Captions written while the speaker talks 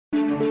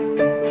They're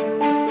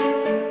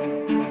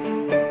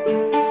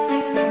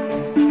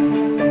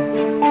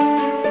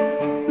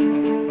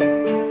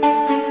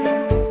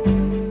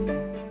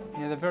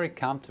very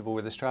comfortable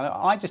with Australia.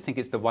 I just think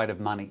it's the weight of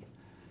money.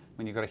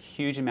 When you've got a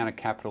huge amount of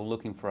capital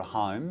looking for a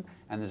home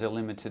and there's a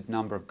limited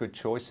number of good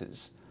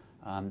choices,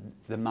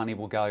 the money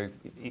will go,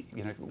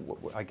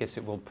 I guess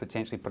it will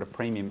potentially put a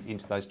premium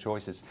into those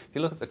choices. If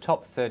you look at the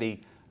top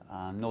 30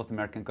 North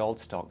American gold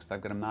stocks, they've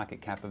got a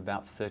market cap of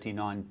about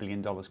 $39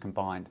 billion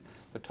combined.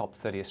 The top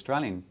 30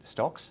 Australian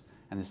stocks,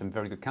 and there's some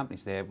very good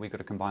companies there, we've got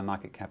a combined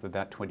market cap of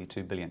about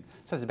 $22 billion.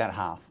 So it's about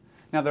half.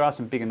 Now, there are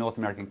some bigger North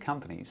American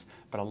companies,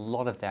 but a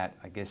lot of that,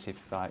 I guess,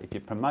 if you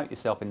promote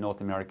yourself in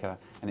North America,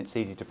 and it's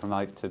easy to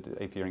promote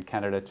if you're in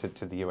Canada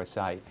to the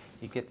USA,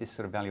 you get this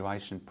sort of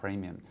valuation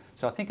premium.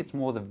 So I think it's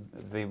more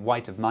the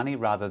weight of money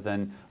rather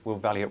than we'll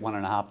value it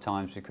 1.5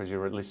 times because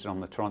you're listed on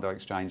the Toronto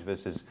Exchange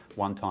versus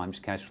 1 times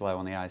cash flow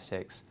on the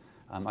ASX.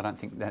 I don't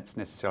think that's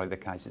necessarily the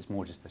case. It's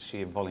more just the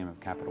sheer volume of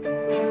capital.